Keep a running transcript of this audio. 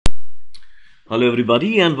Hello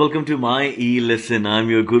everybody and welcome to my e-lesson. I'm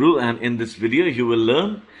your guru, and in this video you will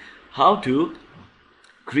learn how to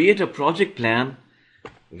create a project plan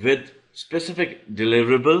with specific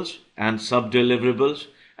deliverables and sub-deliverables,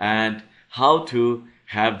 and how to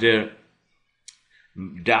have their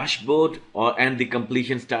dashboard and the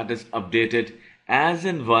completion status updated as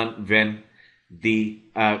and when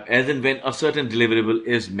a certain deliverable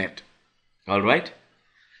is met. All right.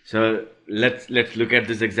 So let's look at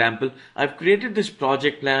this example. I've created this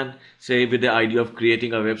project plan, say with the idea of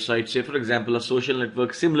creating a website, say for example a social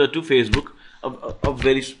network similar to Facebook, a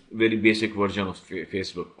very basic version of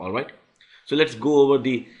Facebook. All right. So let's go over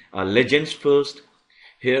the legends first.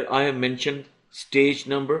 Here I have mentioned stage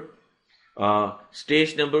number.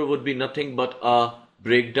 Stage number would be nothing but a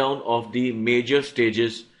breakdown of the major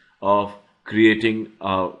stages of creating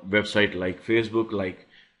a website like Facebook. Like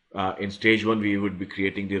in stage 1 we would be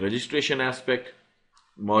creating the registration aspect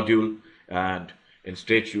module, and in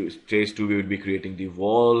stage 2 we would be creating the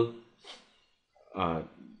wall,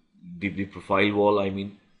 the profile wall I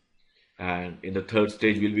mean, and in the third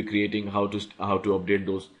stage we'll be creating how to update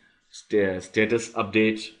those status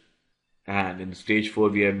updates, and in stage 4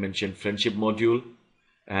 we have mentioned friendship module,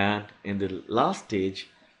 and in the last stage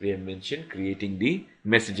we have mentioned creating the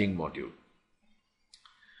messaging module.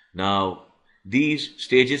 Now these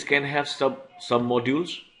stages can have sub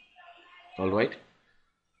modules. All right,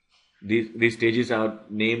 these stages are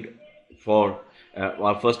named for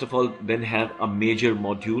well, first of all then have a major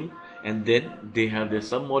module, and then they have their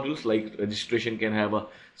sub modules. Like registration can have a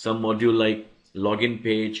sub module like login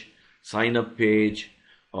page, sign up page,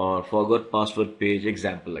 or forgot password page,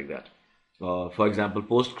 example like that. For example,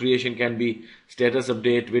 post creation can be status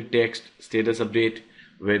update with text, status update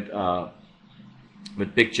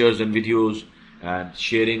with pictures and videos, and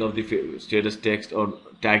sharing of the status text, or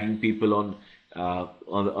tagging people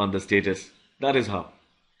on the status. That is how.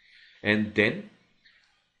 And then,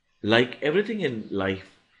 like everything in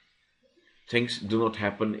life, things do not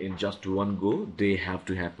happen in just one go. They have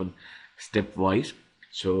to happen stepwise.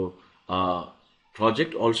 So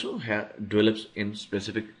project also develops in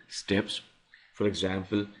specific steps. For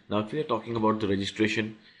example, now if we are talking about the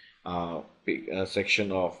registration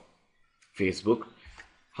section of Facebook,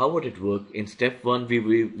 how would it work? In step 1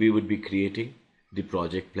 we would be creating the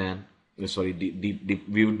project plan. We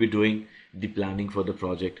would be doing the planning for the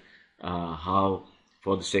project, how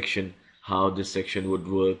for the section, how this section would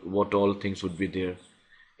work, what all things would be there.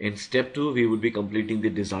 In step 2 we would be completing the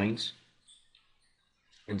designs.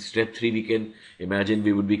 In step 3 we can imagine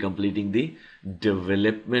we would be completing the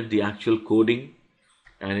development, the actual coding,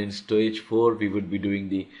 and in stage 4 we would be doing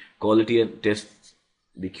the quality and tests,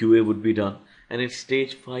 the QA would be done, and in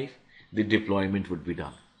stage 5 the deployment would be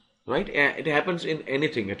done. Right? It happens in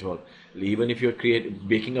anything at all. Even if you're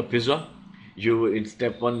baking a pizza, you in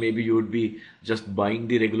step 1 maybe you would be just buying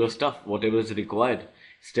the regular stuff, whatever is required.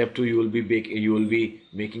 Step 2 you will be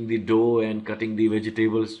making the dough and cutting the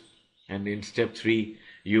vegetables, and in step 3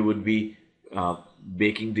 you would be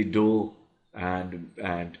baking the dough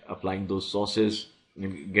and applying those sauces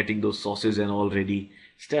and getting those sauces and all ready.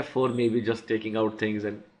 Step 4 maybe just taking out things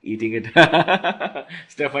and eating it.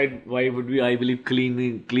 Step 5 would be, I believe,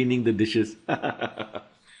 cleaning the dishes.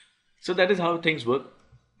 So that is how things work.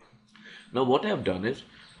 Now what I have done is,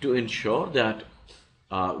 to ensure that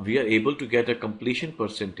we are able to get a completion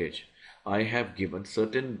percentage, I have given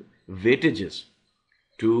certain weightages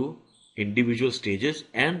to individual stages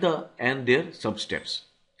and their sub steps.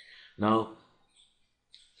 Now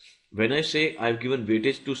when I say I've given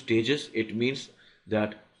weightage to stages, it means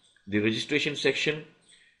that the registration section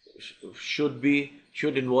should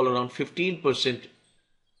involve around 15%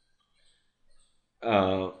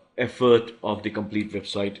 effort of the complete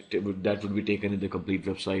website that would be taken in the complete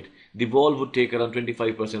website. The wall would take around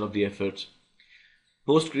 25% of the efforts.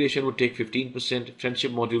 Post creation would take 15%.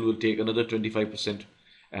 Friendship module would take another 25%,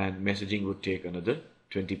 and messaging would take another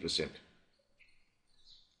 20%.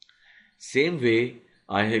 Same way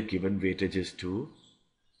I have given weightages to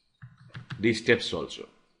these steps also.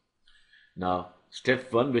 Now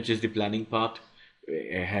step 1, which is the planning part,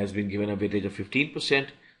 has been given a weightage of 15%.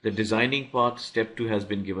 The designing part, step 2, has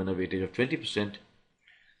been given a weightage of 20%.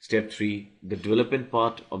 Step 3, the development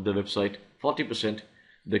part of the website, 40%.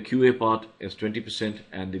 The QA part is 20%,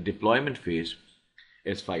 and the deployment phase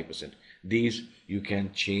is 5%. These you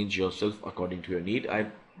can change yourself according to your need.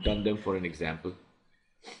 I've done them for an example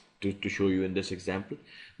to show you in this example.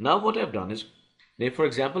 Now what I've done is, for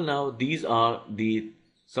example, now these are the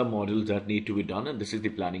some modules that need to be done, and this is the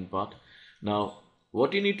planning part. Now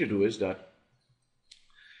what you need to do is that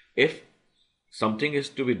if something is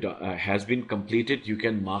to be has been completed, you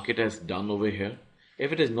can mark it as done over here.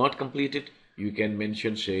 If it is not completed, you can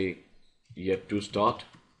mention, say, yet to start,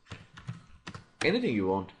 anything you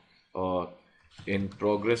want, or in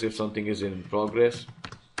progress if something is in progress,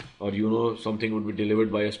 or something would be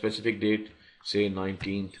delivered by a specific date, say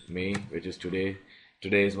 19th May, which is today.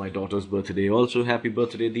 Today is my daughter's birthday also. Happy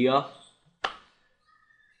birthday, Dia.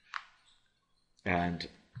 And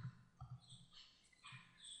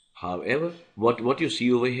however, what you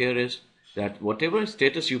see over here is that whatever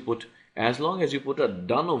status you put, as long as you put a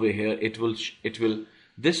done over here, it will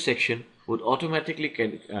this section would automatically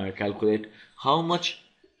calculate how much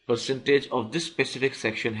percentage of this specific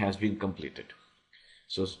section has been completed.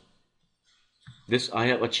 So this I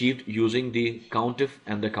have achieved using the COUNTIF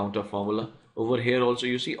and the counter formula. Over here also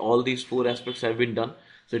you see all these 4 aspects have been done.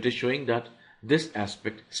 So it is showing that this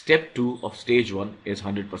aspect, step 2 of stage 1 is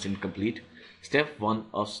 100% complete. Step 1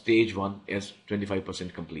 of stage 1 is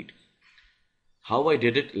 25% complete. How I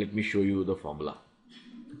did it, let me show you the formula.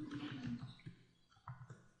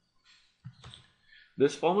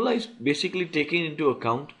 This formula is basically taking into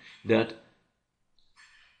account that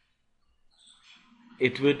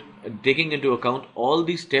taking into account all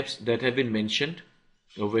these steps that have been mentioned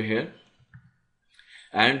over here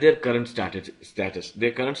and their current status.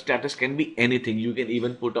 Their current status can be anything. You can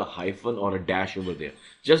even put a hyphen or a dash over there.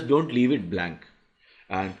 Just don't leave it blank.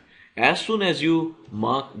 And as soon as you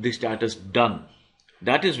mark the status done,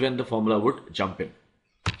 that is when the formula would jump in.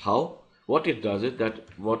 How? What it does is that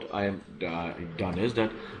what I am done is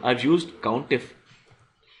that I've used COUNTIF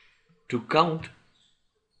to count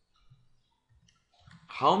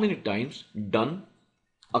how many times done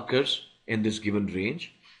occurs in this given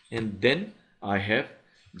range, and then I have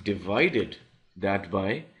divided that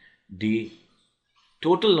by the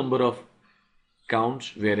total number of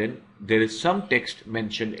counts wherein there is some text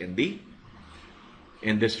mentioned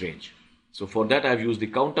in this range. So for that I've used the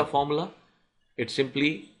counter formula. It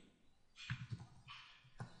simply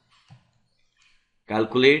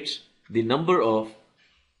calculates the number of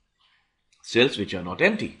cells which are not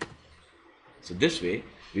empty. So this way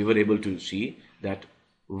we were able to see that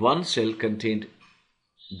one cell contained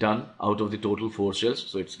done out of the total 4 cells.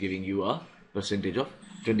 So it's giving you a percentage of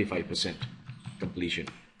 25% completion.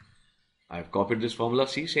 I've copied this formula.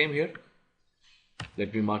 See, same here.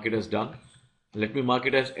 Let me mark it as done. Let me mark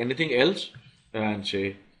it as anything else and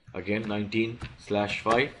say again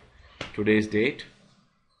 19/5, today's date.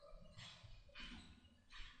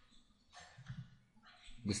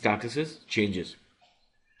 The status is changes,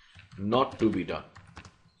 not to be done.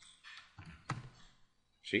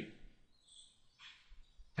 See,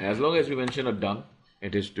 as long as we mention a done,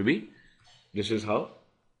 it is to be. This is how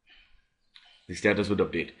the status would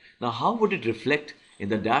update. Now, how would it reflect in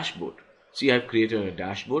the dashboard? See, I've created a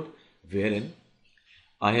dashboard wherein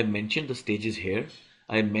I have mentioned the stages here.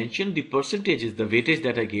 I have mentioned the percentages, the weightage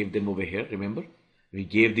that I gave them over here. Remember, we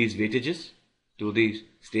gave these weightages to these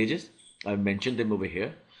stages. I've mentioned them over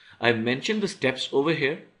here. I've mentioned the steps over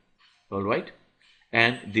here. All right.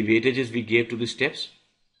 And the weightages we gave to the steps.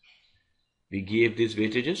 We gave these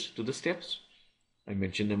weightages to the steps. I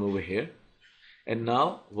mentioned them over here. And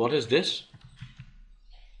now, what is this?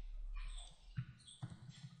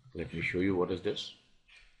 Let me show you what is this.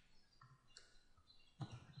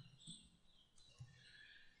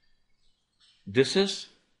 This is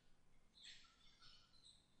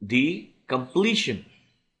the completion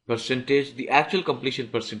percentage, the actual completion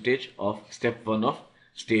percentage of step 1 of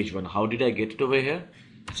stage 1. How did I get it over here?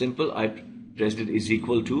 Simple. I pressed it is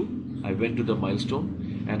equal to. I went to the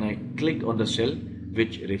milestone and I clicked on the cell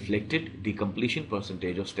which reflected the completion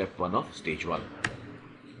percentage of step 1 of stage 1.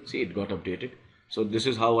 See, it got updated. So this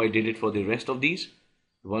is how I did it for the rest of these.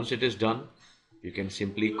 Once it is done, you can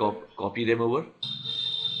simply copy them over.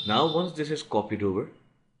 Now, once this is copied over,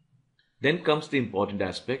 then comes the important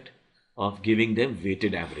aspect of giving them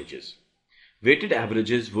weighted averages. Weighted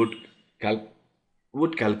averages would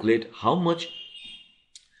calculate how much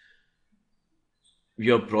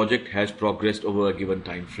your project has progressed over a given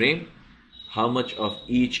time frame, how much of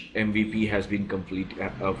each MVP has been complete,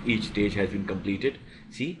 of each stage has been completed.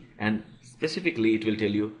 See, and specifically it will tell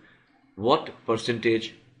you what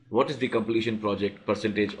percentage, what is the completion project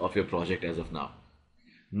percentage of your project as of now.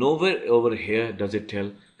 Nowhere over here does it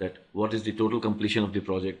tell that what is the total completion of the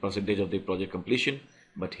project, percentage of the project completion,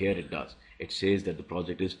 but here it does. It says that the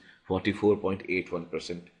project is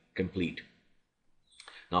 44.81% complete.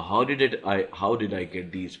 Now, how did I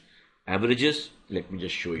get these averages? Let me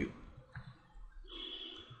just show you.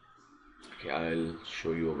 Okay, I'll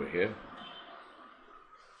show you over here.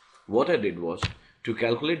 What I did was, to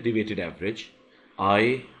calculate the weighted average,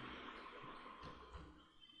 I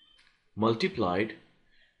multiplied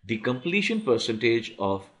the completion percentage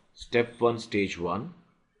of step 1 stage 1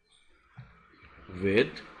 with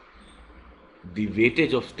the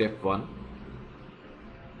weightage of step 1.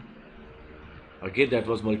 Again, that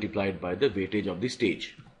was multiplied by the weightage of the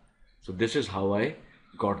stage. So this is how I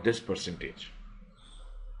got this percentage.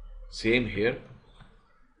 Same here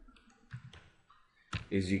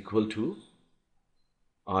is equal to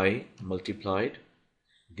I multiplied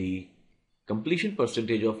the completion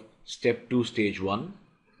percentage of step 2 stage 1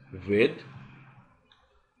 with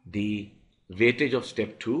the weightage of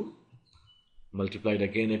step 2 multiplied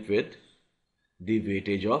again it with the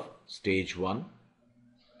weightage of stage 1.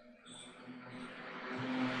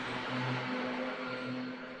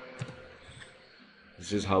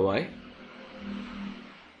 This is how I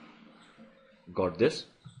got this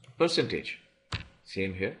percentage.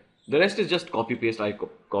 Same here. The rest is just copy paste. I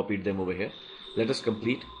copied them over here. Let us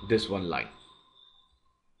complete this one line.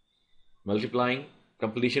 Multiplying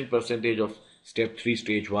completion percentage of step 3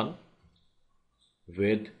 stage 1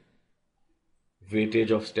 with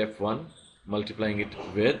weightage of step 1, multiplying it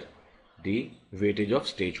with the weightage of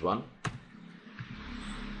stage 1.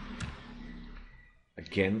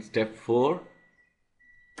 Again step 4,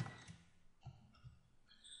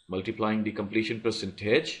 multiplying the completion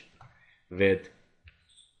percentage with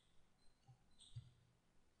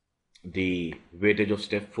the weightage of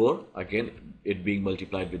step 4, again it being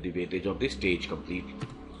multiplied with the weightage of the stage complete.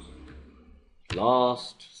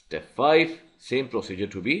 Last step 5, same procedure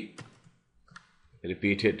to be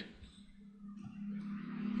repeated.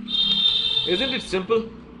 Isn't it simple?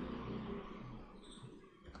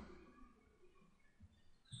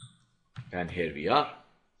 And here we are.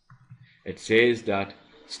 It says that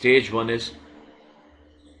stage 1 is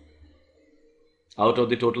out of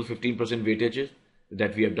the total 15% weightages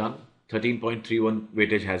that we have done, 13.31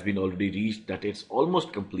 weightage has been already reached, that it's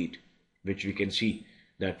almost complete, which we can see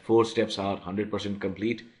that 4 steps are 100%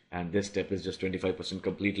 complete and this step is just 25%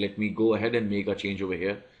 complete. Let me go ahead and make a change over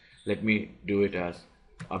here. Let me do it as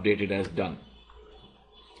updated as done.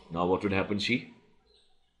 Now what would happen, see?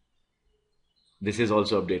 This is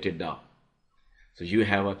also updated now. So you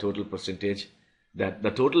have a total percentage that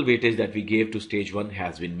the total weightage that we gave to stage 1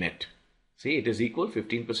 has been met. See, it is equal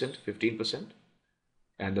 15%, 15%.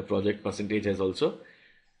 And the project percentage has also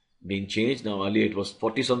been changed. Now earlier it was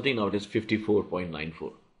 40 something, now it is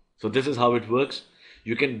 54.94. So this is how it works.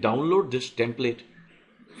 You can download this template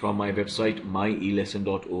from my website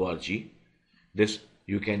myelesson.org.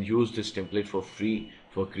 You can use this template for free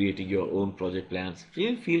for creating your own project plans.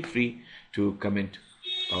 Feel free to comment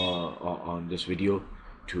on this video,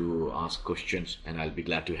 to ask questions, and I'll be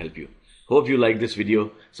glad to help you. Hope you like this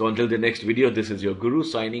video. So until the next video, this is your Guru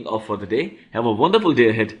signing off for the day. Have a wonderful day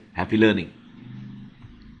ahead. Happy learning.